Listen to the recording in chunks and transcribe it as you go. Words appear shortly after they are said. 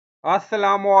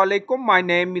Assalamualaikum. My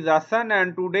name is Hassan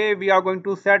and today we are going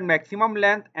to set maximum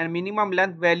length and minimum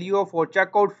length value for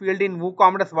checkout field in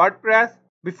WooCommerce WordPress.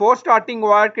 Before starting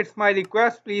work, it's my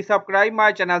request, please subscribe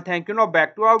my channel. Thank you. Now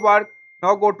back to our work.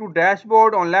 Now go to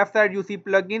dashboard. On left side you see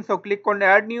plugin, so click on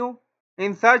add new.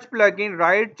 In search plugin,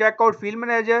 write checkout field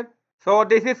manager. So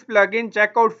this is plugin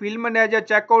checkout field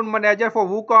manager for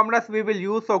WooCommerce we will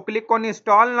use. So click on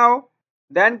install now.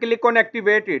 Then click on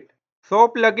activate it. So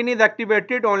plugin is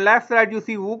activated. On left side you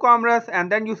see WooCommerce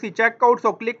and then you see checkout,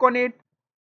 so click on it.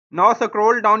 Now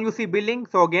scroll down, you see billing,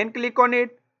 so again click on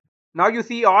it. Now you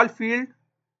see all field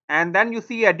and then you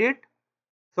see edit,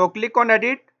 so click on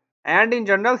edit. And in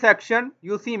general section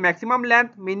you see maximum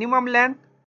length, minimum length,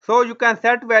 so you can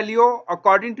set value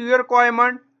according to your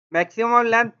requirement. Maximum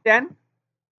length 10,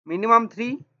 minimum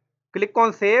 3. Click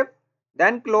on save,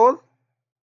 then close.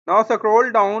 Now scroll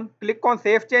down, click on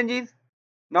save changes.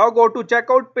 Now go to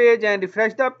checkout page and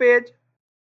refresh the page.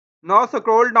 Now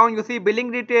scroll down, you see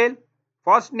billing detail,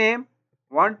 first name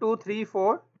 1 2 3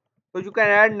 4, so you can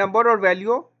add number or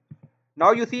value.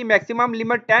 Now you see maximum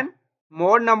limit 10,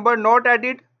 more number not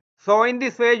added. So in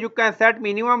this way you can set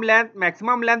minimum length,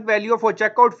 maximum length value for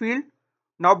checkout field.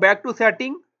 Now back to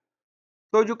setting,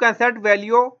 so you can set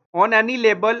value on any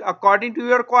label according to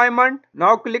your requirement.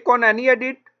 Now click on any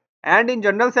edit and in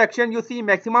general section you see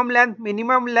maximum length,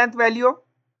 minimum length value.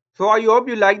 So I hope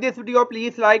you like this video.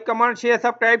 Please like, comment, share,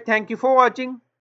 subscribe. Thank you for watching.